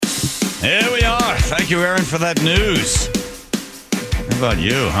Here we are. Thank you, Aaron, for that news. How about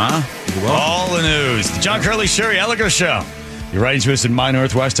you, huh? All the news. The John Curley, Shari Elliger Show. You're writing to us at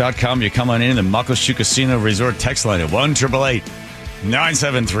mynorthwest.com. You come on in the Muckleshoot Casino Resort text line at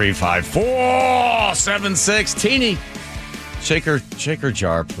 1-888-973-5476. Teeny, shake her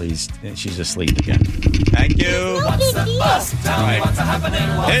jar, please. She's asleep again. Thank you. What's the buzz? Tell me what's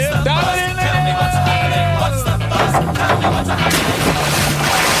happening. What's the buzz? Tell me what's happening. What's the buzz? Tell me what's happening.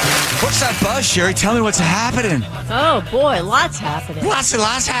 What's that buzz, Shari? Tell me what's happening. Oh, boy, lots happening.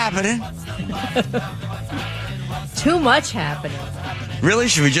 Lots happening. Too much happening. Really?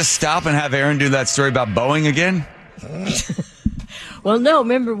 Should we just stop and have Aaron do that story about Boeing again? Well, no,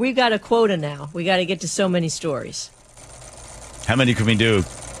 remember, we got a quota now. We got to get to so many stories. How many can we do,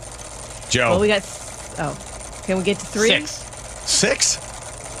 Joe? Well, we got... can we get to 3?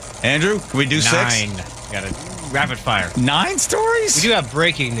 6? Andrew, can we do 6? 9. Got a rapid fire. 9 stories? We do have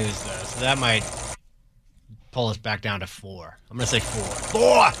breaking news, though, so that might pull us back down to 4. I'm going to say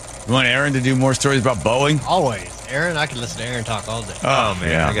 4. You want Aaron to do more stories about Boeing? Always. Aaron, I can listen to Aaron talk all day. Oh, man.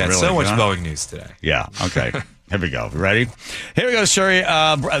 Yeah, I got really, so much huh? Boeing news today. Yeah, okay. Here we go. Ready? Here we go, Shari. We're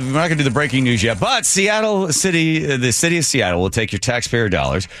not going to do the breaking news yet, but the city of Seattle will take your taxpayer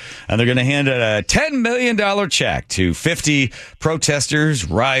dollars, and they're going to hand a $10 million check to 50 protesters,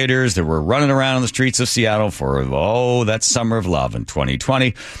 rioters that were running around on the streets of Seattle for, that summer of love in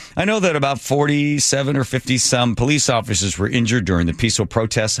 2020. I know that about 47 or 50 some police officers were injured during the peaceful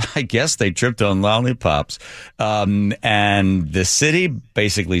protests. I guess they tripped on lollipops. And the city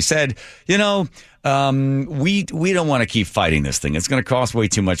basically said, we don't want to keep fighting this thing. It's going to cost way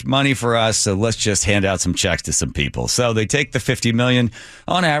too much money for us, so let's just hand out some checks to some people. So they take the $50 million.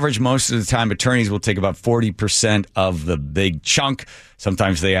 On average, most of the time, attorneys will take about 40% of the big chunk.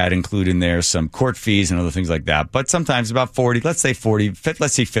 Sometimes they include in there some court fees and other things like that. But sometimes about 40, let's say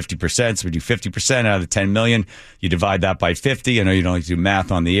 50%. So we do 50% out of the 10 million. You divide that by 50. I know you don't like to do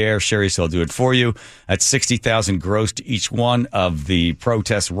math on the air, Shari, so I'll do it for you. That's $60,000 gross to each one of the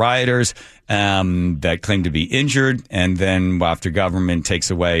protest rioters that claim to be injured. And then after government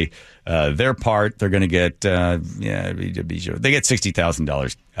takes away their part, they're going to get, they get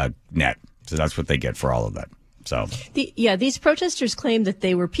 $60,000 net. So that's what they get for all of that. So these protesters claim that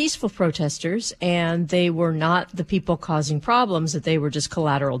they were peaceful protesters and they were not the people causing problems, that they were just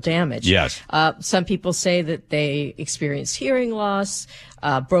collateral damage. Yes. Some people say that they experienced hearing loss,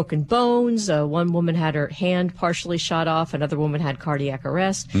 broken bones. One woman had her hand partially shot off. Another woman had cardiac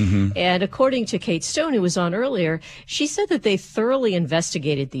arrest. Mm-hmm. And according to Kate Stone, who was on earlier, she said that they thoroughly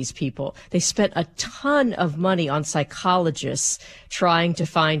investigated these people. They spent a ton of money on psychologists trying to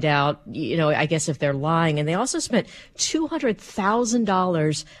find out, I guess if they're lying. And they also spent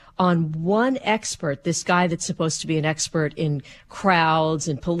 $200,000 on one expert, this guy that's supposed to be an expert in crowds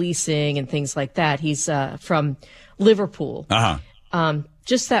and policing and things like that. He's from Liverpool. Uh-huh.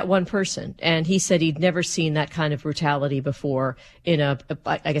 Just that one person. And he said he'd never seen that kind of brutality before in a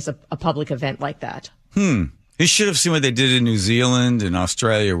public event like that. You should have seen what they did in New Zealand and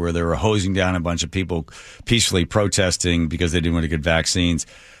Australia, where they were hosing down a bunch of people peacefully protesting because they didn't want to get vaccines.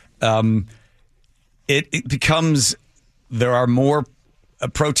 It becomes, there are more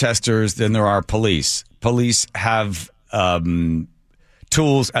protesters than there are police. Police have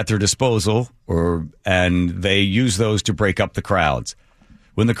tools at their disposal, and they use those to break up the crowds.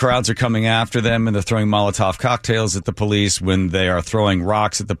 When the crowds are coming after them and they're throwing Molotov cocktails at the police, when they are throwing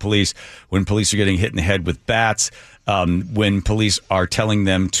rocks at the police, when police are getting hit in the head with bats, when police are telling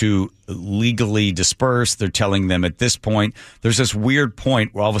them to legally disperse, they're telling them at this point, there's this weird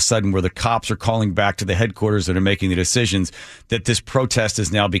point where all of a sudden where the cops are calling back to the headquarters that are making the decisions that this protest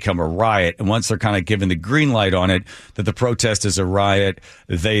has now become a riot. And once they're kind of given the green light on it, that the protest is a riot,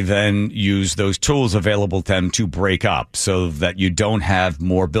 they then use those tools available to them to break up so that you don't have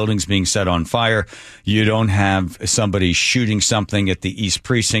more buildings being set on fire. You don't have somebody shooting something at the East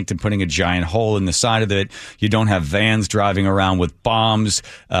Precinct and putting a giant hole in the side of it. You don't have vans driving around with bombs,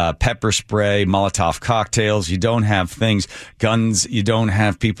 pepper spray, Molotov cocktails. You don't have things, guns. You don't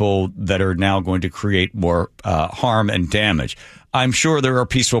have people that are now going to create more harm and damage. I'm sure there are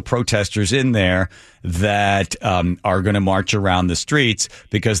peaceful protesters in there that are going to march around the streets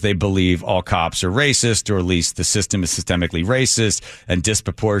because they believe all cops are racist, or at least the system is systemically racist and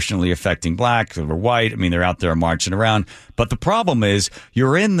disproportionately affecting black or white. I mean, they're out there marching around. But the problem is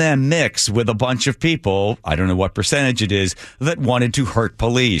you're in that mix with a bunch of people, I don't know what percentage it is, that wanted to hurt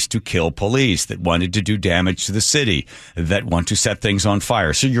police, to kill police, that wanted to do damage to the city, that want to set things on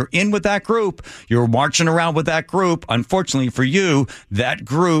fire. So you're in with that group. You're marching around with that group. Unfortunately for you, you, that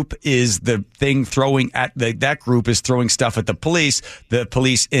group is the thing throwing at that group is throwing stuff at the police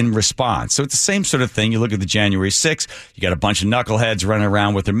in response. So it's the same sort of thing. You look at the January 6th, you got a bunch of knuckleheads running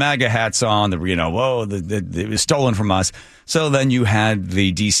around with their MAGA hats on, it was stolen from us. So then you had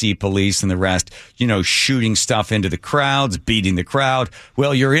the DC police and the rest, shooting stuff into the crowds, beating the crowd.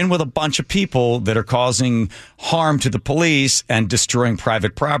 Well, you're in with a bunch of people that are causing harm to the police and destroying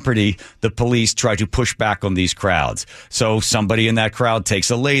private property. The police try to push back on these crowds. So somebody in that crowd takes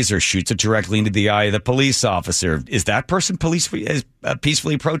a laser, shoots it directly into the eye of the police officer. Is that person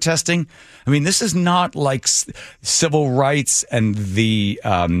peacefully protesting? I mean, this is not like civil rights and the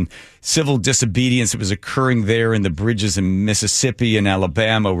civil disobedience that was occurring there in the bridges in Mississippi and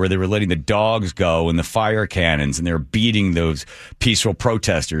Alabama, where they were letting the dogs go and the fire cannons, and they were beating those peaceful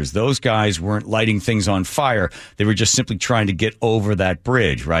protesters. Those guys weren't lighting things on fire. They were just simply trying to get over that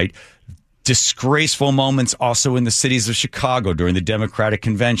bridge, right? Disgraceful moments also in the cities of Chicago during the Democratic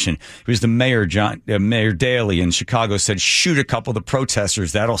convention. It was the mayor, Mayor Daley in Chicago, said, shoot a couple of the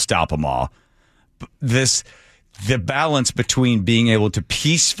protesters. That'll stop them all. The balance between being able to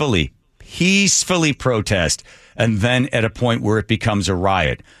peacefully protest and then at a point where it becomes a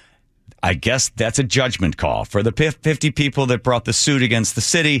riot. I guess that's a judgment call. For the 50 people that brought the suit against the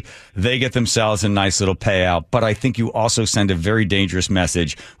city, they get themselves a nice little payout. But I think you also send a very dangerous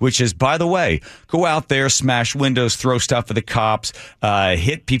message, which is, by the way, go out there, smash windows, throw stuff at the cops,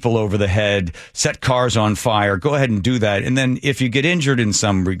 hit people over the head, set cars on fire. Go ahead and do that. And then if you get injured in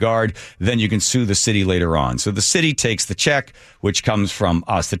some regard, then you can sue the city later on. So the city takes the check, which comes from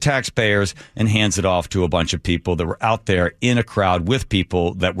us, the taxpayers, and hands it off to a bunch of people that were out there in a crowd with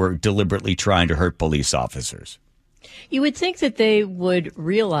people that were deliberately trying to hurt police officers. You would think that they would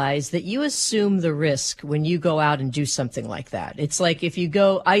realize that you assume the risk when you go out and do something like that. It's like if you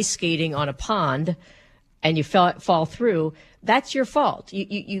go ice skating on a pond and you fall through, that's your fault.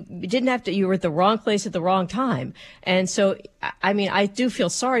 You didn't have to, you were at the wrong place at the wrong time. And so, I mean, I do feel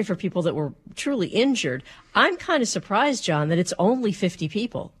sorry for people that were truly injured. I'm kind of surprised, John, that it's only 50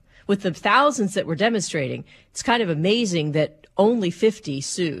 people. With the thousands that were demonstrating, it's kind of amazing that only 50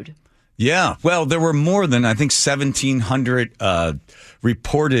 sued. Yeah, well, there were more than, I think, 1,700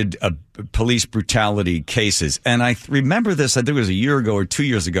 reported police brutality cases. And I remember this, I think it was a year ago or 2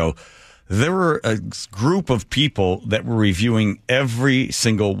 years ago. There were a group of people that were reviewing every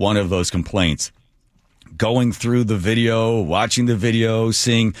single one of those complaints, going through the video, watching the video,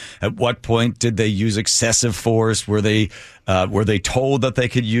 seeing at what point did they use excessive force? Were they told that they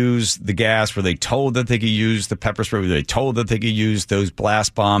could use the gas? Were they told that they could use the pepper spray? Were they told that they could use those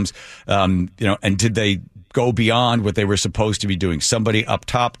blast bombs? And did they go beyond what they were supposed to be doing? Somebody up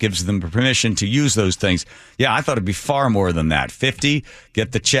top gives them permission to use those things. Yeah, I thought it'd be far more than that. 50,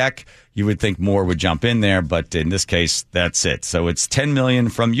 get the check. You would think more would jump in there, but in this case, that's it. So it's $10 million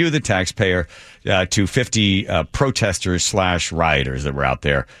from you, the taxpayer, to 50 protesters / rioters that were out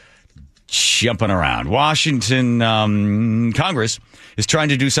there jumping around. Washington Congress is trying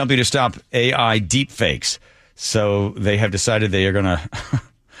to do something to stop AI deepfakes. So they have decided they are going to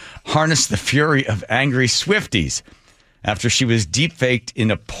harness the fury of angry Swifties after she was deepfaked in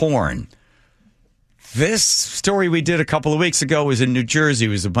a porn. This story we did a couple of weeks ago was in New Jersey. It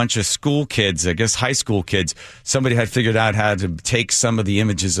was a bunch of school kids, I guess high school kids. Somebody had figured out how to take some of the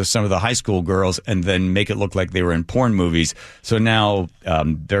images of some of the high school girls and then make it look like they were in porn movies. So now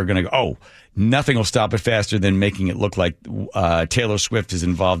they're going to go, nothing will stop it faster than making it look like Taylor Swift is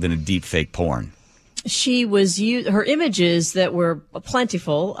involved in a deep fake porn. She was her images that were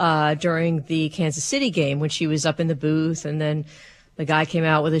plentiful during the Kansas City game when she was up in the booth, and then the guy came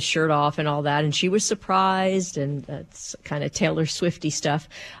out with his shirt off and all that, and she was surprised, and that's kind of Taylor Swifty stuff.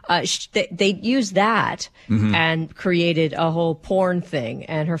 They used that and created a whole porn thing,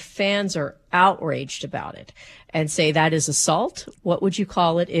 and her fans are outraged about it and say that is assault. What would you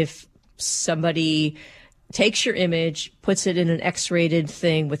call it if somebody takes your image, puts it in an X-rated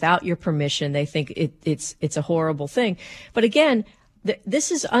thing without your permission? They think it's a horrible thing. But again,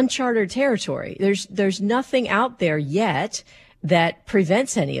 this is uncharted territory. There's nothing out there yet that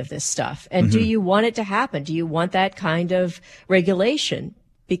prevents any of this stuff. And do you want it to happen? Do you want that kind of regulation?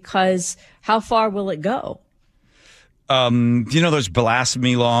 Because how far will it go? There's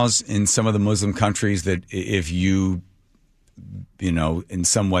blasphemy laws in some of the Muslim countries that if you in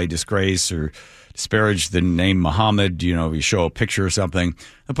some way disgrace or disparage the name Muhammad, you show a picture or something,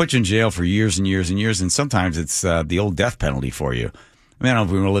 they'll put you in jail for years and years and years. And sometimes it's the old death penalty for you. I mean, I don't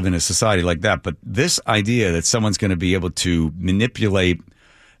know if we want to live in a society like that, but this idea that someone's going to be able to manipulate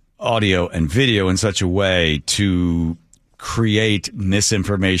audio and video in such a way to create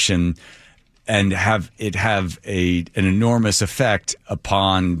misinformation have an enormous effect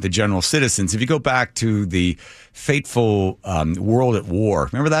upon the general citizens. If you go back to the fateful World at War,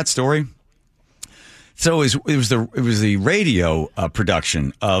 remember that story? So it was the radio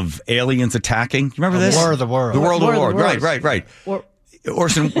production of aliens attacking. You remember this? War of the Worlds. The World of War. Worlds. Right.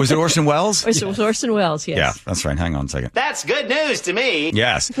 Was it Orson Welles? It was Orson Welles, yes. Yeah, that's right. Hang on a second. That's good news to me.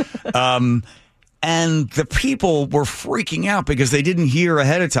 Yes. And the people were freaking out because they didn't hear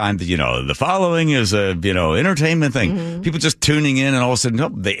ahead of time that, the following is a, entertainment thing. Mm-hmm. People just tuning in and all of a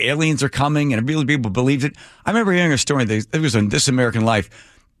sudden, the aliens are coming and people believed it. I remember hearing a story. It was on This American Life.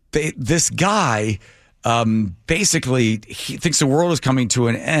 This guy... basically, he thinks the world is coming to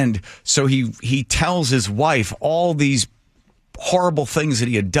an end, so he tells his wife all these horrible things that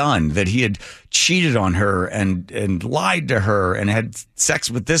he had done, that he had cheated on her and lied to her and had sex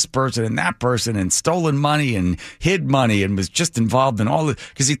with this person and that person and stolen money and hid money and was just involved in all this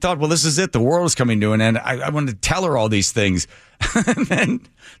because he thought, well, this is it. The world is coming to an end. I wanted to tell her all these things. And then,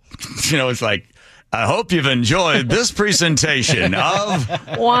 it's like, I hope you've enjoyed this presentation of...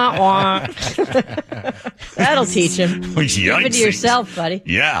 Wah, wah. That'll teach him. Keep it to yourself, buddy.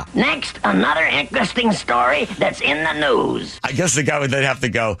 Yeah. Next, another interesting story that's in the news. I guess the guy would then have to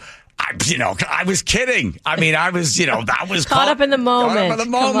go, I was kidding. I mean, I was, that was... Caught up in the moment. Caught up in the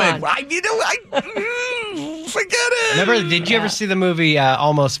moment. Forget it. Did you ever see the movie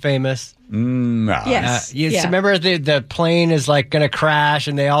Almost Famous? No. Yes. Remember the plane is like going to crash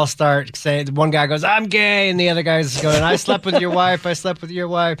and they all start saying, one guy goes, I'm gay. And the other guy's going, I slept with your wife. I slept with your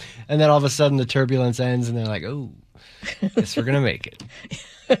wife. And then all of a sudden the turbulence ends and they're like, oh, guess we're going to make it.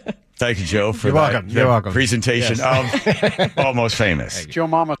 Thank you, Joe, for You're welcome. Presentation of Almost Famous. Joe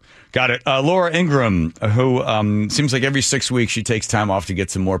Mama. Got it. Laura Ingram, who seems like every 6 weeks she takes time off to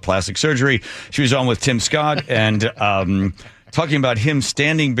get some more plastic surgery. She was on with Tim Scott and talking about him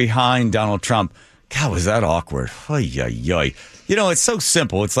standing behind Donald Trump. God, was that awkward. Oy, oy, oy. It's so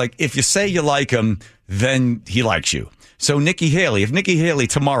simple. It's like if you say you like him, then he likes you. So Nikki Haley, if Nikki Haley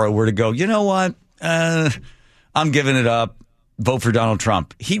tomorrow were to go, you know what, I'm giving it up. Vote for Donald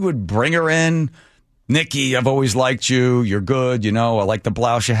Trump. He would bring her in. Nikki, I've always liked you. You're good. I like the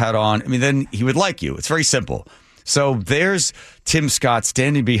blouse you had on. I mean, then he would like you. It's very simple. So there's Tim Scott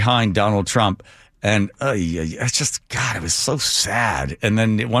standing behind Donald Trump. And it's just, God, it was so sad. And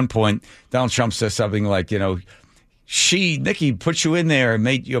then at one point, Donald Trump says something like, Nikki put you in there and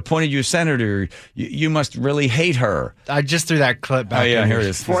appointed you senator. You must really hate her. I just threw that clip back. Oh, yeah, here it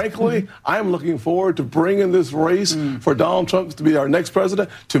is. Frankly, I'm looking forward to bringing this race for Donald Trump to be our next president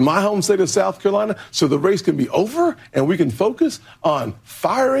to my home state of South Carolina so the race can be over and we can focus on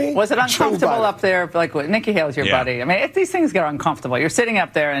firing Was it uncomfortable Joe Biden. up there? Like, Nikki Haley's your buddy. I mean, these things get uncomfortable. You're sitting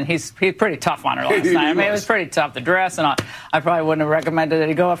up there, and he's pretty tough on her last night. I mean, it was pretty tough. The dress, and all. I probably wouldn't have recommended that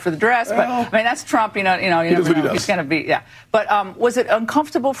he go up for the dress, but I mean, that's Trump. You never know. He's going to be, yeah. But was it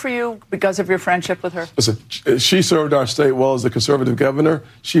uncomfortable for you because of your friendship with her? Listen, she served our state well as the conservative governor.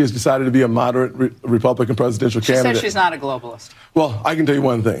 She has decided to be a moderate Republican presidential candidate. She said she's not a globalist. Well, I can tell you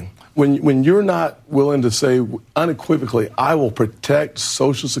one thing. When you're not willing to say unequivocally, I will protect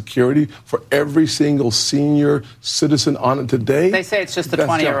Social Security for every single senior citizen on it today. They say it's just the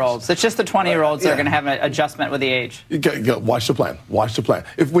 20-year-olds. It's just the 20-year-olds that are going to have an adjustment with the age. Watch the plan. Watch the plan.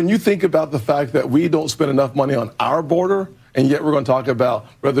 When you think about the fact that we don't spend enough money on our border, and yet we're going to talk about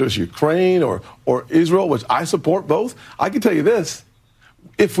whether it's Ukraine or Israel, which I support both, I can tell you this.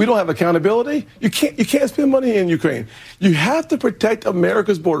 If we don't have accountability, you can't spend money in Ukraine. You have to protect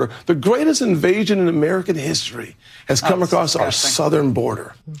America's border. The greatest invasion in American history has come across our southern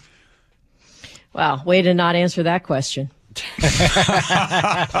border. Wow, way to not answer that question.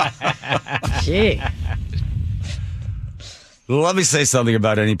 Gee. Let me say something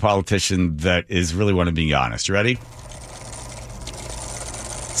about any politician that is really want to be honest. You ready?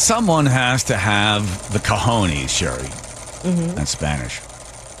 Someone has to have the cojones, Shari. That's Spanish.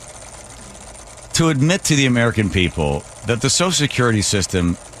 To admit to the American people that the Social Security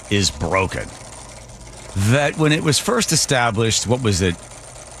system is broken. That when it was first established, what was it?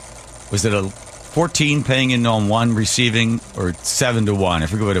 Was it a 14 paying in on 1 receiving or 7 to 1? I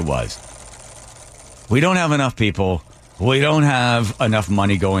forget what it was. We don't have enough people. We don't have enough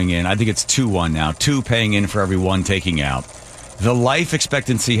money going in. I think it's 2-1 now. 2 paying in for every 1 taking out. The life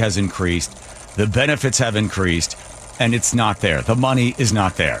expectancy has increased. The benefits have increased. And it's not there. The money is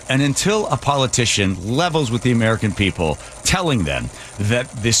not there. And until a politician levels with the American people, telling them that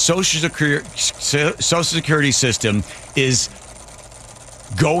the Social Security system is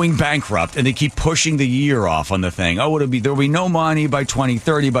going bankrupt, and they keep pushing the year off on the thing. Oh, there'll be no money by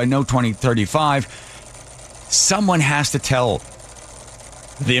 2030, by no 2035. Someone has to tell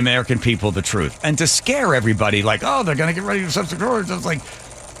the American people the truth and to scare everybody like, oh, they're going to get ready to substitute. It's like,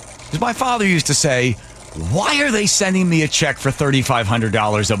 as my father used to say, why are they sending me a check for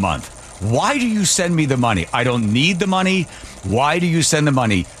 $3,500 a month? Why do you send me the money? I don't need the money. Why do you send the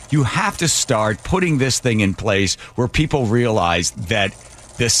money? You have to start putting this thing in place where people realize that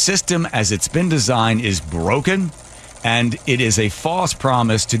the system as it's been designed is broken, and it is a false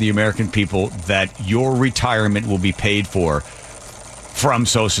promise to the American people that your retirement will be paid for from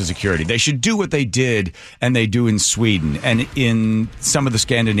Social Security. They should do what they did and they do in Sweden and in some of the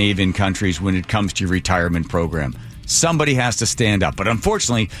Scandinavian countries when it comes to your retirement program. Somebody has to stand up. But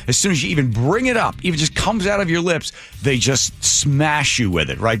unfortunately, as soon as you even bring it up, even just comes out of your lips, they just smash you with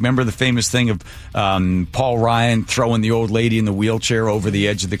it, right? Remember the famous thing of Paul Ryan throwing the old lady in the wheelchair over the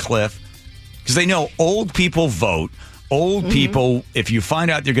edge of the cliff? Because they know old people vote. Old people, if you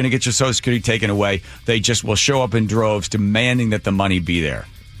find out you're going to get your Social Security taken away, they just will show up in droves demanding that the money be there.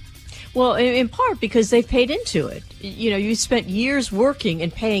 Well, in part because they've paid into it. You know, you spent years working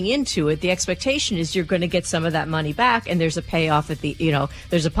and paying into it. The expectation is you're going to get some of that money back, and there's a payoff at the,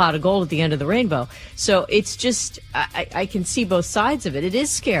 there's a pot of gold at the end of the rainbow. So it's just, I can see both sides of it. It is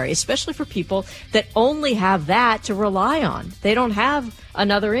scary, especially for people that only have that to rely on. They don't have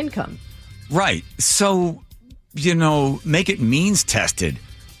another income. Right. So, make it means tested.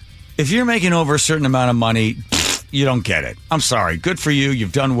 If you're making over a certain amount of money, you don't get it. I'm sorry. Good for you.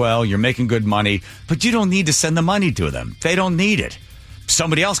 You've done well. You're making good money. But you don't need to send the money to them. They don't need it.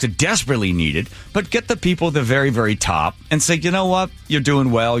 Somebody else could desperately need it. But get the people at the very, very top and say, you know what? You're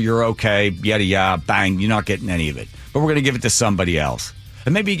doing well. You're okay. Yada, yada. Bang. You're not getting any of it. But we're going to give it to somebody else.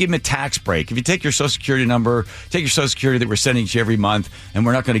 And maybe you give them a tax break. If you take your Social Security number, take your Social Security that we're sending to you every month, and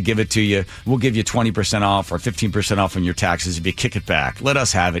we're not going to give it to you, we'll give you 20% off or 15% off on your taxes if you kick it back. Let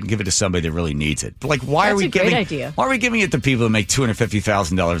us have it and give it to somebody that really needs it. But why That's are we a great giving? idea. Why are we giving it to people that make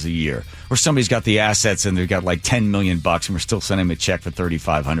 $250,000 a year, or somebody's got the assets and they've got like $10 million and we're still sending them a check for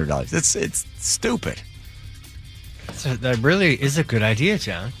 $3,500? It's stupid. That really is a good idea,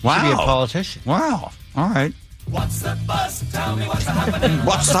 John. You Wow. should be a politician. Wow. All right. What's the buzz? Tell me what's happening.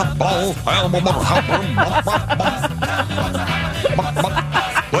 What's the ball?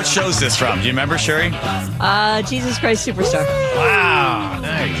 What show is this from? Do you remember, Shari? Jesus Christ Superstar. Wow,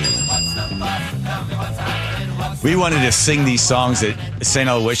 nice. We wanted to sing these songs at St.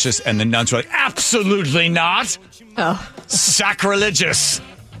 Aloysius, and the nuns were like, absolutely not. Oh. Sacrilegious.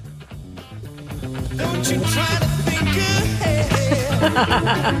 Don't you try to think ahead.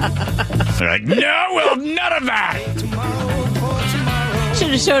 They're like, no, well, none of that.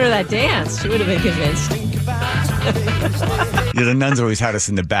 Should have shown her that dance. She would have been convinced. Yeah, the nuns always had us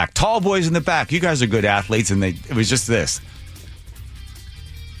in the back. Tall boys in the back. You guys are good athletes, and it was just this.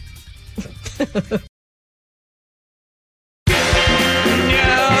 One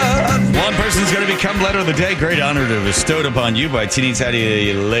person's going to become letter of the day. Great honor to bestowed upon you by Teeny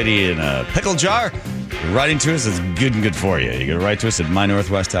Teddy Lady in a pickle jar. You're writing to us. It's good and good for you. You can write to us at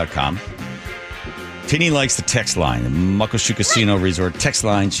mynorthwest.com. Teeny likes the text line, the Muckleshoot Casino Resort text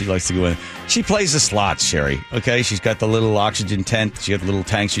line. She likes to go in. She plays the slots, Shari. Okay, she's got the little oxygen tent. She got the little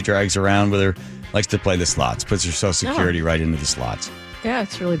tank she drags around with her. Likes to play the slots. Puts her Social Security right into the slots. Yeah,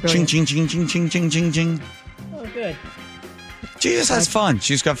 it's really Ching, brilliant. ching, ching, ching, ching, ching, ching, ching. Oh, good. She just has fun.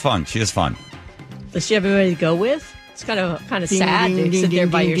 She's got fun. She has fun. Does she have anybody to go with? It's kind of sad to sit there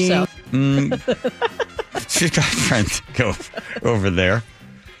by yourself. She's got a friend to go over there.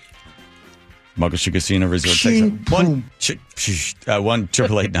 Muckleshoot Casino Resort. Takes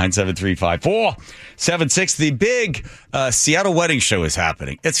 1-888-973-5476. The big Seattle wedding show is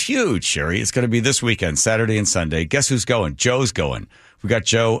happening. It's huge, Shari. It's going to be this weekend, Saturday and Sunday. Guess who's going? Joe's going. We got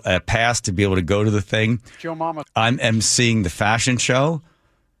Joe a pass to be able to go to the thing. Joe Mama. I'm emceeing the fashion show.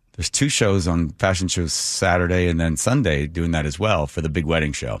 There's 2 shows on fashion shows Saturday and then Sunday doing that as well for the big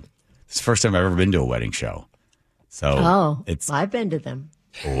wedding show. It's the first time I've ever been to a wedding show. So I've been to them.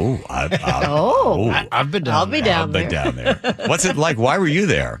 I've been down I'll be down there. down there. What's it like? Why were you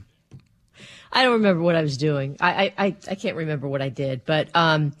there? I don't remember what I was doing. I can't remember what I did, but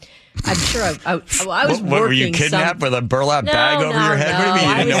I'm sure I was working. What, were you kidnapped with a burlap bag over your head? What do you mean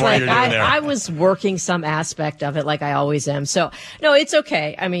you didn't know what you were doing there? I was working some aspect of it like I always am. So, no, it's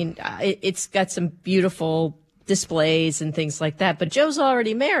okay. I mean, it's got some beautiful displays and things like that. But Joe's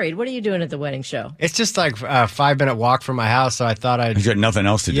already married. What are you doing at the wedding show? It's just like a 5-minute walk from my house, so I thought You got nothing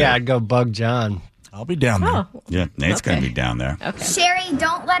else to do. Yeah, I'd go bug John. I'll be down there. Yeah, Nate's going to be down there. Okay. Shari,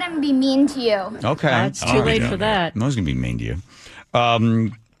 don't let him be mean to you. Okay. It's too late for that. No one's going to be mean to you.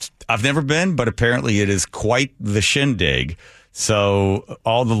 I've never been, but apparently it is quite the shindig. So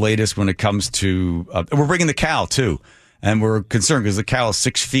all the latest when it comes to we're bringing the cow too. And we're concerned because the cow is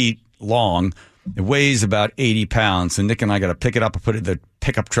 6 feet long. It weighs about 80 pounds. And Nick and I got to pick it up and put it in the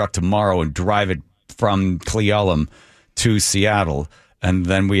pickup truck tomorrow and drive it from Cle Elum to Seattle. And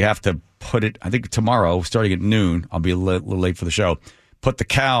then we have to put it, I think tomorrow, starting at noon, I'll be a little late for the show, put the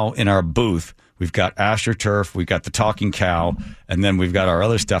cow in our booth. We've got AstroTurf, we've got the talking cow, and then we've got our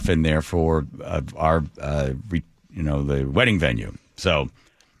other stuff in there for the wedding venue. So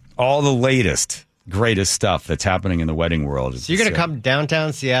all the latest, greatest stuff that's happening in the wedding world. So you're going to come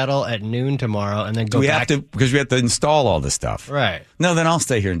downtown Seattle at noon tomorrow and then go back? Because we have to install all this stuff. Right. No, then I'll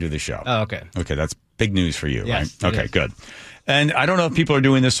stay here and do the show. Oh, okay. Okay, that's big news for you, yes, right? Okay, good. And I don't know if people are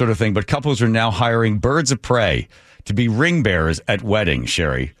doing this sort of thing, but couples are now hiring birds of prey to be ring bearers at weddings,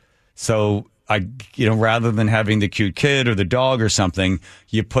 Shari. So rather than having the cute kid or the dog or something,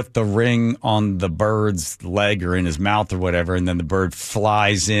 you put the ring on the bird's leg or in his mouth or whatever, and then the bird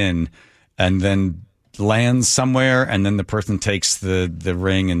flies in and then lands somewhere, and then the person takes the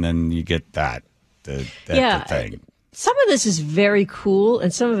ring, and then you get the thing. Some of this is very cool,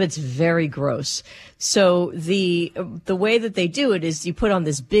 and some of it's very gross. So the way that they do it is you put on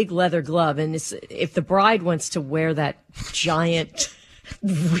this big leather glove, and if the bride wants to wear that giant,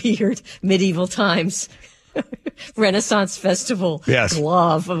 weird medieval times Renaissance Festival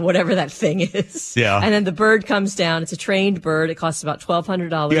glove or whatever that thing is. Yeah. And then the bird comes down. It's a trained bird. It costs about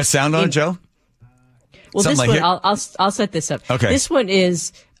 $1,200. You got sound on it, Joe? Well, something this one, like I'll set this up. Okay. This one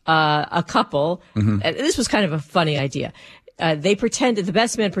is a couple. Mm-hmm. This was kind of a funny idea. The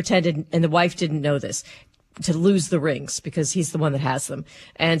best man pretended, and the wife didn't know this, to lose the rings because he's the one that has them.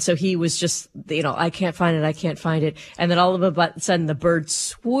 And so he was just, I can't find it. And then all of a sudden the bird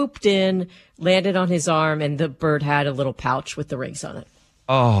swooped in, landed on his arm, and the bird had a little pouch with the rings on it.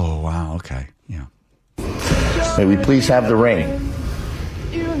 Oh, wow. Okay. Yeah. May we please have the ring?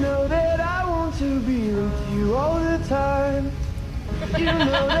 You know that I want to be with you all the time. You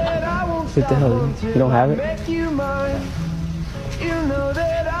know that I won't stop. What the hell? You don't have it? Make you mine. You know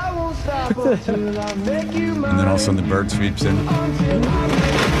that I won't stop until I make you mine. And then all of a sudden the bird sweeps in.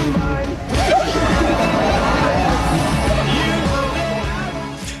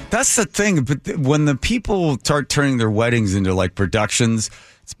 That's the thing. But when the people start turning their weddings into like productions,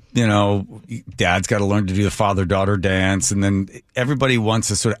 dad's got to learn to do the father-daughter dance, and then everybody wants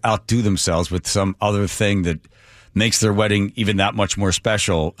to sort of outdo themselves with some other thing that makes their wedding even that much more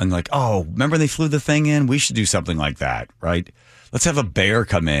special. And like, oh, remember they flew the thing in? We should do something like that, right? Let's have a bear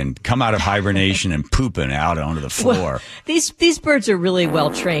come out of hibernation and pooping out onto the floor. Well, these birds are really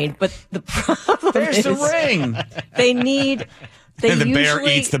well trained, but the problem There's the ring. The bear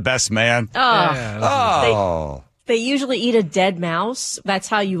eats the best man. They usually eat a dead mouse. That's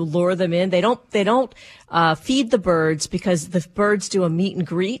how you lure them in. They don't feed the birds because the birds do a meet and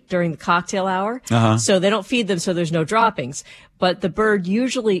greet during the cocktail hour. Uh-huh. So they don't feed them so there's no droppings. But the bird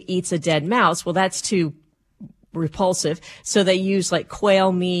usually eats a dead mouse. Well, that's too repulsive. So they use like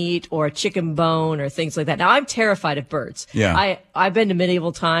quail meat or a chicken bone or things like that. Now, I'm terrified of birds. Yeah. I've been to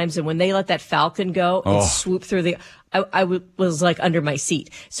medieval times, and when they let that falcon go and swoop through I was like under my seat.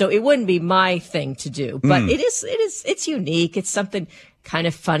 So it wouldn't be my thing to do, but it's unique. It's something kind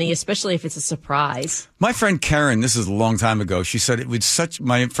of funny, especially if it's a surprise. My friend Karen, this is a long time ago, she said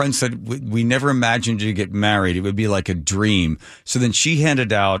my friend said, we never imagined you get married. It would be like a dream. So then she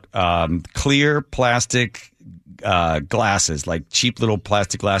handed out clear plastic glasses, like cheap little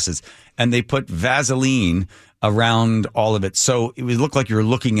plastic glasses, and they put Vaseline around all of it. So it would look like you were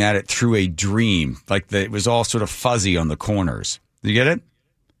looking at it through a dream, like it was all sort of fuzzy on the corners. Did you get it?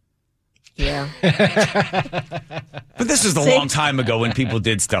 Yeah. But this is a long time ago when people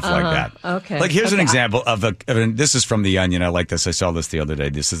did stuff like that. Okay. Like here's an example of this is from The Onion. I like this. I saw this the other day.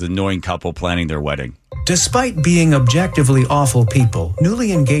 This is an annoying couple planning their wedding. Despite being objectively awful people,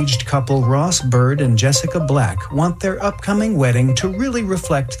 newly engaged couple Ross Bird and Jessica Black want their upcoming wedding to really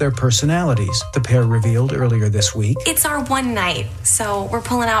reflect their personalities, the pair revealed earlier this week. It's our one night, so we're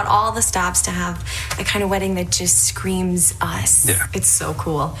pulling out all the stops to have a kind of wedding that just screams us. Yeah. It's so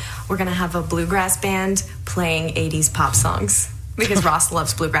cool. We're going to have a bluegrass band playing 80s pop songs. Because Ross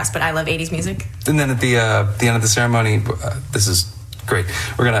loves bluegrass, but I love 80s music. And then at the end of the ceremony, this is great,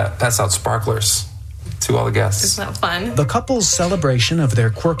 we're going to pass out sparklers to all the guests. Isn't that fun? The couple's celebration of their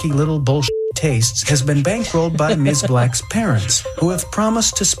quirky little bullshit tastes has been bankrolled by Ms. Black's parents, who have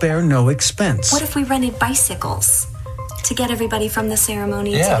promised to spare no expense. What if we rented bicycles to get everybody from the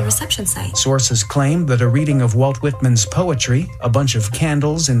ceremony to the reception site? Sources claim that a reading of Walt Whitman's poetry, a bunch of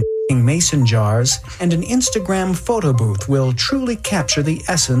candles, and mason jars, and an Instagram photo booth will truly capture the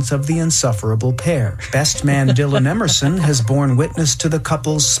essence of the insufferable pair. Best man Dylan Emerson has borne witness to the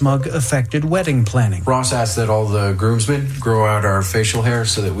couple's smug-affected wedding planning. Ross asked that all the groomsmen grow out our facial hair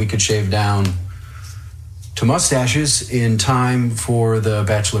so that we could shave down to mustaches in time for the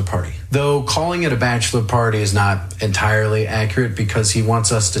bachelor party. Though calling it a bachelor party is not entirely accurate because he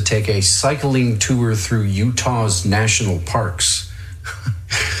wants us to take a cycling tour through Utah's national parks.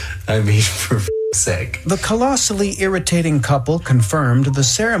 I mean, for sake. The colossally irritating couple confirmed the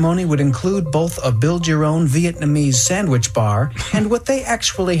ceremony would include both a build-your-own Vietnamese sandwich bar and what they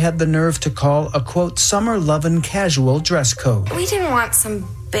actually had the nerve to call a, quote, summer lovin' casual dress code. We didn't want some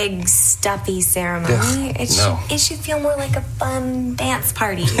big, stuffy ceremony. It should feel more like a fun dance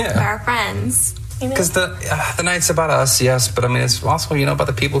party for our friends. Because the night's about us, yes, but I mean, it's also, about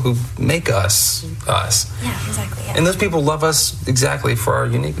the people who make us. Yeah, exactly. Yeah. And those people love us exactly for our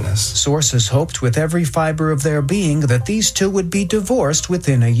uniqueness. Sources hoped with every fiber of their being that these two would be divorced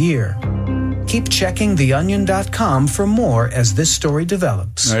within a year. Keep checking theonion.com for more as this story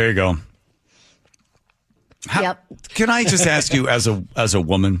develops. There you go. Yep. Can I just ask you, as a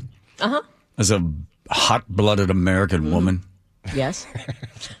woman, as a hot-blooded American woman, yes,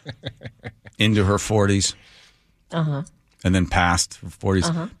 into her 40s, and then past her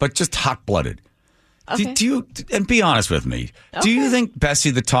 40s, but just hot-blooded. Okay. Do you, and be honest with me, do you think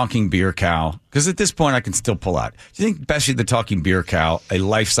Bessie the talking beer cow, because at this point I can still pull out, do you think Bessie the talking beer cow, a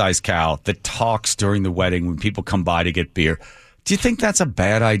life-size cow that talks during the wedding when people come by to get beer, do you think that's a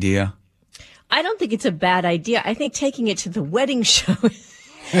bad idea? I don't think it's a bad idea. I think taking it to the wedding show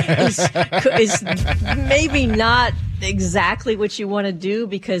is maybe not exactly what you want to do,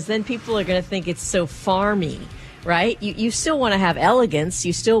 because then people are going to think it's so farmy, right? You still want to have elegance.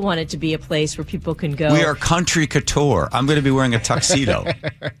 You still want it to be a place where people can go. We are country couture. I'm going to be wearing a tuxedo.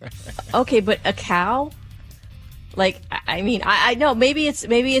 Okay, but a cow? Like, I mean, I know maybe it's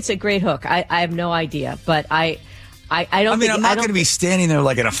a great hook. I have no idea, but I don't. I mean, I'm not going to be standing there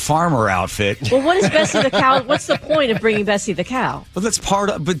like in a farmer outfit. Well, what is Bessie the cow? What's the point of bringing Bessie the cow? Well, that's part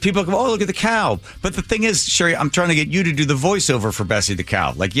of. But people go, "Oh, look at the cow." But the thing is, Shari, I'm trying to get you to do the voiceover for Bessie the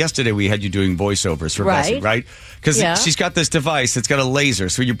cow. Like yesterday, we had you doing voiceovers for Bessie, right? Because she's got this device that's got a laser.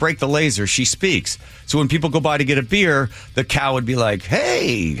 So when you break the laser, she speaks. So when people go by to get a beer, the cow would be like,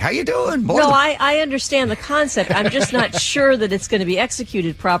 "Hey, how you doing?" No, I understand the concept. I'm just not sure that it's going to be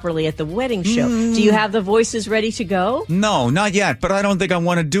executed properly at the wedding show. Do you have the voices ready to go? No, not yet. But I don't think I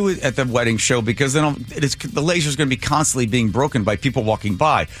want to do it at the wedding show, because then the laser's going to be constantly being broken by people walking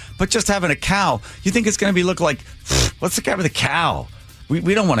by. But just having a cow, you think it's going to be look like, what's the guy with a cow?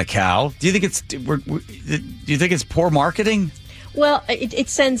 We don't want a cow. Do you think it's poor marketing? Well, it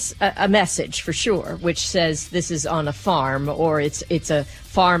sends a message for sure, which says this is on a farm, or it's a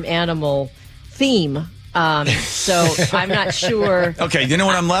farm animal theme. So I'm not sure. Okay, you know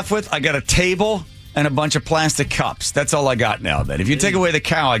what I'm left with? I got a table and a bunch of plastic cups. That's all I got now, then. If you take away the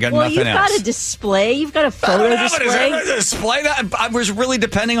cow, I got nothing else. Well, you've got a display. You've got a photo display. I was really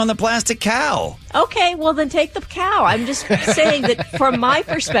depending on the plastic cow. Okay, well, then take the cow. I'm just saying that from my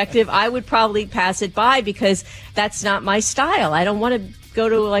perspective, I would probably pass it by, because that's not my style. I don't want to go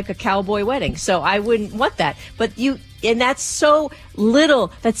to like a cowboy wedding, so I wouldn't want that. But and that's so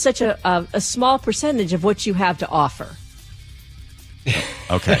little. That's such a small percentage of what you have to offer.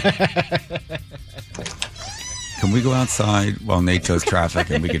 Okay. Can we go outside while Nate does traffic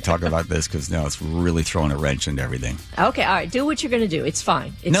and we can talk about this? Because now it's really throwing a wrench into everything. Okay, all right. Do what you're going to do. It's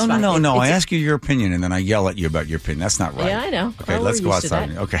fine. No. I ask you your opinion, and then I yell at you about your opinion. That's not right. Yeah, I know. Okay, let's go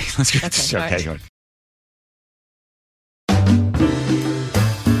outside. Okay, let's go. Okay, right.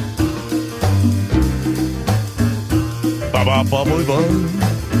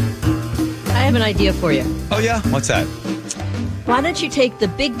 I have an idea for you. Oh, yeah? What's that? Why don't you take the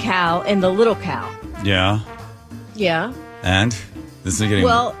big cow and the little cow? Yeah. Yeah. And? This is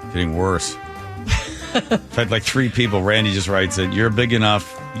getting worse. I've had like 3 people. Randy just writes it. You're a big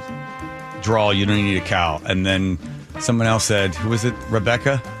enough draw. You don't need a cow. And then someone else said, who was it?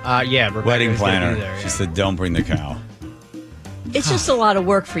 Rebecca? Yeah, Rebecca. Wedding planner. There, yeah. She said, don't bring the cow. It's just a lot of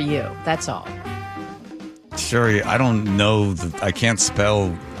work for you. That's all. Shari, I don't know. I can't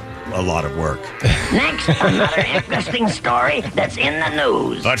spell a lot of work. Next, another interesting story that's in the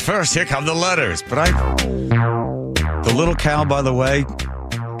news. But first, here come the letters. But the little cow, by the way,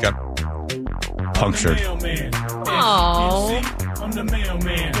 got punctured. Oh.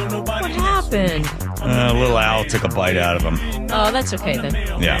 What happened? A little owl took a bite out of him. Oh, that's okay then.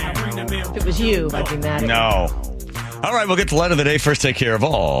 Yeah. If it was you, I'd be mad at you. No. All right, we'll get to letter of the day. First, take care of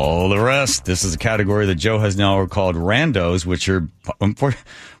all the rest. This is a category that Joe has now called randos, which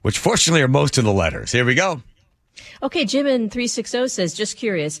fortunately are most of the letters. Here we go. Okay, Jim in 360 says, just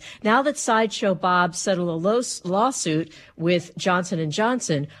curious, now that Sideshow Bob settled a lawsuit with Johnson &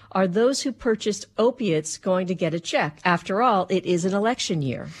 Johnson, are those who purchased opiates going to get a check? After all, it is an election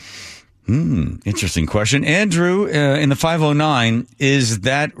year. Interesting question. Andrew, in the 509, is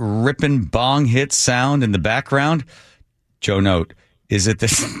that rippin' bong hit sound in the background? Joe note, is it the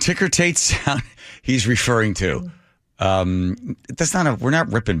ticker tape sound he's referring to? We're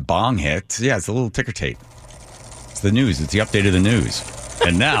not ripping bong hits. Yeah, it's a little ticker tape. It's the news. It's the update of the news.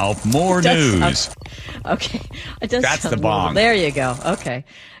 And now, more news. Okay. It does That's the bong. There you go. Okay.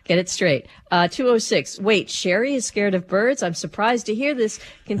 Get it straight. 206. Wait, Shari is scared of birds? I'm surprised to hear this,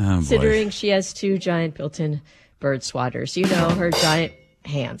 considering she has 2 giant built-in bird swatters. You know, her giant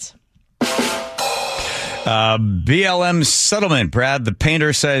hands. BLM settlement. Brad, the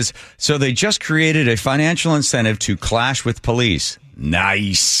painter, says, so they just created a financial incentive to clash with police.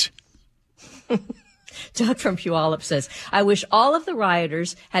 Nice. Doug from Puyallup says, I wish all of the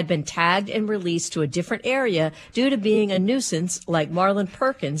rioters had been tagged and released to a different area due to being a nuisance like Marlon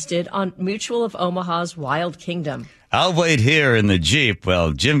Perkins did on Mutual of Omaha's Wild Kingdom. I'll wait here in the Jeep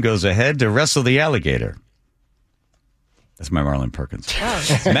while Jim goes ahead to wrestle the alligator. That's my Marlon Perkins.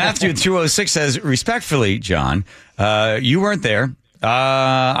 Oh. Matthew 206 says, respectfully, John, you weren't there.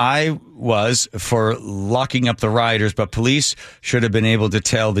 I was for locking up the rioters, but police should have been able to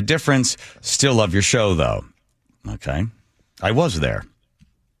tell the difference. Still love your show, though. Okay. I was there.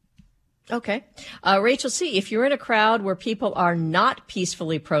 Okay. Rachel C., if you're in a crowd where people are not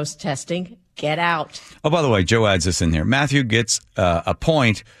peacefully protesting, get out. Oh, by the way, Joe adds this in here. Matthew gets a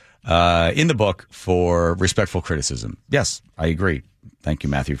point in the book for respectful criticism. Yes, I agree. Thank you,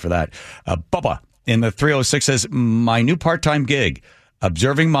 Matthew, for that. Bubba in the 306 says, my new part-time gig,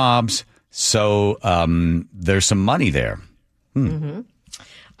 observing mobs, so there's some money there.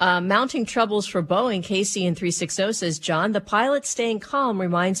 Mounting troubles for Boeing, Casey in 360 says, John, the pilot staying calm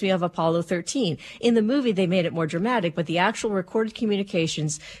reminds me of Apollo 13. In the movie, they made it more dramatic, but the actual recorded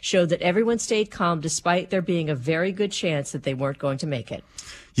communications showed that everyone stayed calm despite there being a very good chance that they weren't going to make it.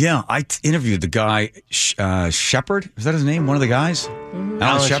 Yeah, I interviewed the guy, Shepard. Is that his name? One of the guys?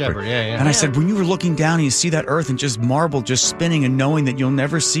 Alan Shepard. Yeah. And I said, when you were looking down and you see that earth and just marble just spinning and knowing that you'll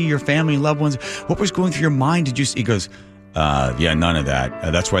never see your family and loved ones, what was going through your mind? He goes, yeah, none of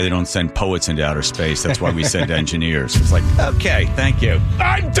that. That's why they don't send poets into outer space. That's why we send engineers. It's like, okay, thank you.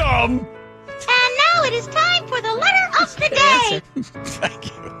 I'm dumb. And now it is time for the letter of the day. Thank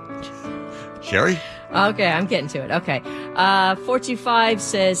you. Shari? Okay, I'm getting to it. Okay. 425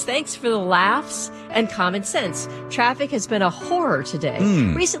 says, thanks for the laughs and common sense. Traffic has been a horror today.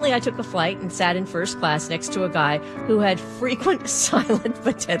 Recently, I took a flight and sat in first class next to a guy who had frequent silent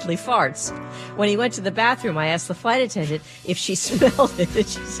but deadly farts. When he went to the bathroom, I asked the flight attendant if she smelled it, and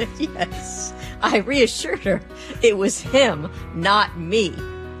she said yes. I reassured her it was him, not me.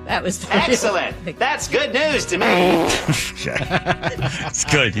 That was excellent. That's good news to me. It's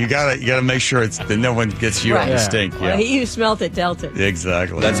good. You gotta make sure that no one gets you on the stink. Yeah. Well, he who smelt it dealt it.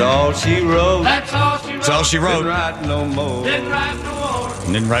 Exactly. That's all she wrote. That's all she wrote. Didn't write no more. Didn't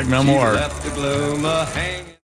write no more. She left the gloom a hanging.